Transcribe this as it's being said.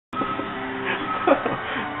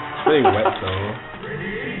It's pretty wet though.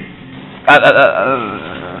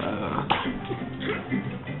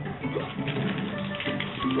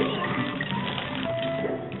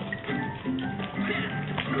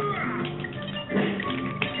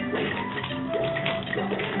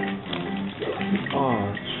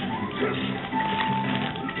 Oh,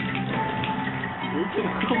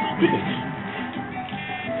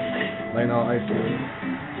 Right now, I feel.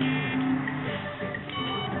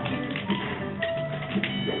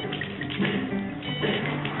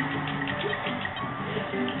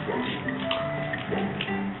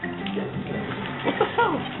 what the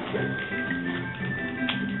hell?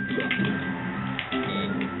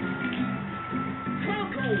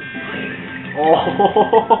 Oh!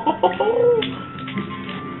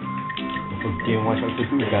 Game watch out to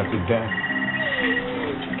who got to death.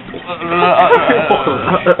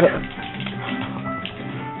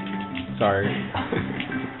 Sorry.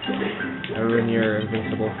 I ruined your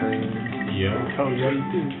invincible frame. Yeah. Oh yeah, you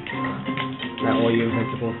did. That all your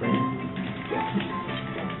invincible frame.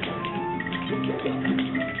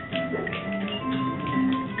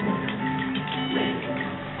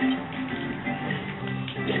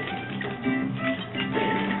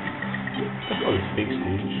 Oh, it's fake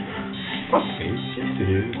stage. Not fake. Yes, it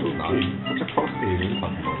is. It's not. Such a pro stage. What are you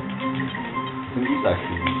talking about? It's an East Side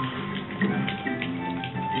stage.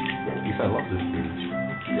 East Side loves this stage.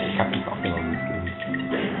 Captain Falcon on this stage.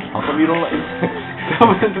 How come you don't like That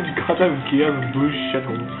was this goddamn Gia's blue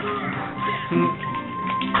shithole.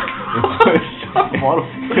 Model.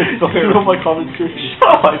 Don't screw up my commentary. Shut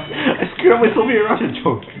up! I screwed up my Soviet Russia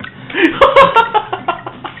joke.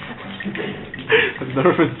 I've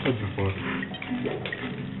never been said before.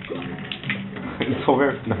 It's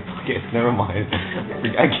Soviet. No, fuck it. Never mind.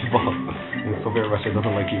 I give up. Soviet Russia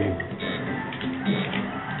doesn't like you either.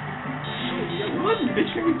 What?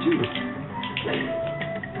 Bitch, maybe too.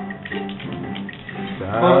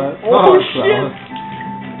 Oh shit!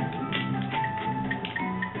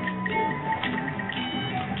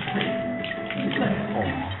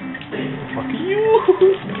 Fuck you!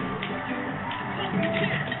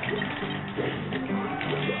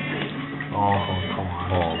 Oh, come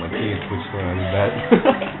on. Oh, my teeth switched around that.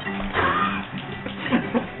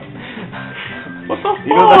 What the fuck?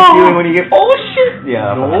 You know that feeling when you get, oh shit!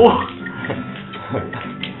 Yeah. No.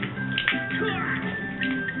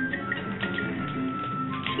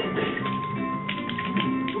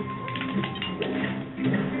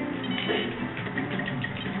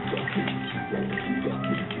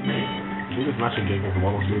 I think this matching game is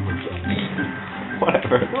one of those movements.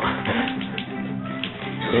 Whatever.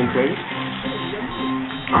 Same place?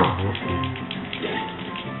 We'll see.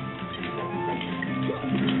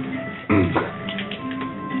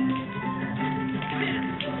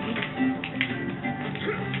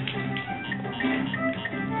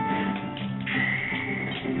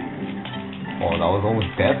 Oh, that was almost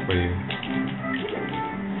death for you.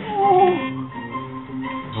 Oh.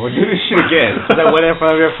 We'll do this shit again. Because I went in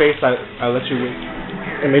front of your face, I let you win.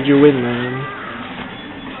 I made you win, man.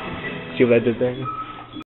 See what I did there?